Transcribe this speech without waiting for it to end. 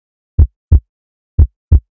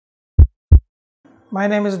My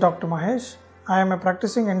name is Dr. Mahesh. I am a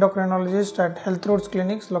practicing endocrinologist at Health Roots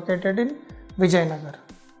Clinics located in Vijayanagar.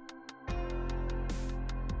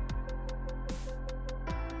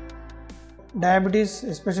 Diabetes,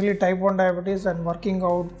 especially type 1 diabetes and working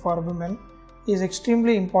out for women, is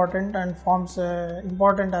extremely important and forms an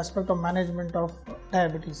important aspect of management of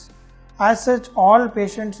diabetes. As such, all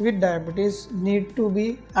patients with diabetes need to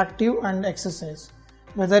be active and exercise.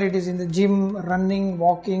 Whether it is in the gym, running,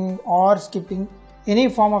 walking or skipping, any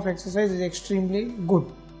form of exercise is extremely good.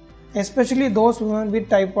 Especially those women with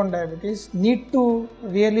type 1 diabetes need to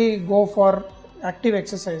really go for active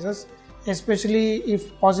exercises, especially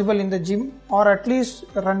if possible in the gym or at least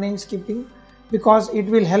running, skipping, because it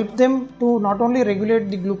will help them to not only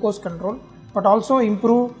regulate the glucose control but also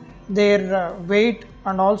improve their weight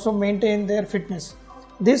and also maintain their fitness.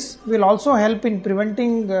 This will also help in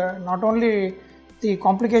preventing not only the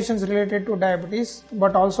complications related to diabetes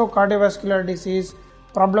but also cardiovascular disease,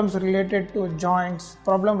 problems related to joints,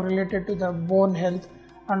 problems related to the bone health,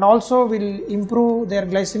 and also will improve their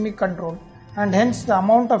glycemic control, and hence the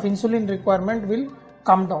amount of insulin requirement will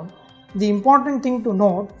come down. The important thing to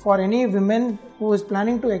note for any women who is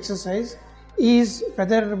planning to exercise is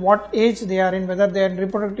whether what age they are in, whether they are in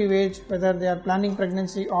reproductive age, whether they are planning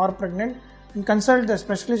pregnancy or pregnant, and consult the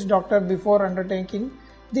specialist doctor before undertaking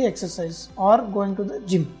the exercise or going to the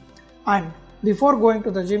gym. And before going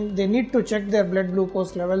to the gym, they need to check their blood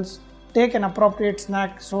glucose levels, take an appropriate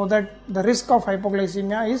snack so that the risk of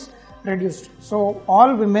hypoglycemia is reduced. So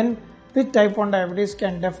all women with type 1 diabetes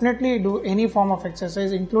can definitely do any form of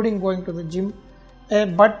exercise including going to the gym,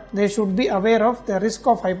 but they should be aware of the risk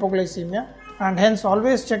of hypoglycemia and hence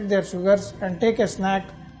always check their sugars and take a snack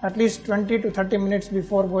at least 20 to 30 minutes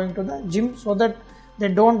before going to the gym so that they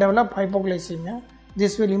don't develop hypoglycemia.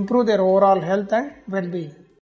 This will improve their overall health and well-being.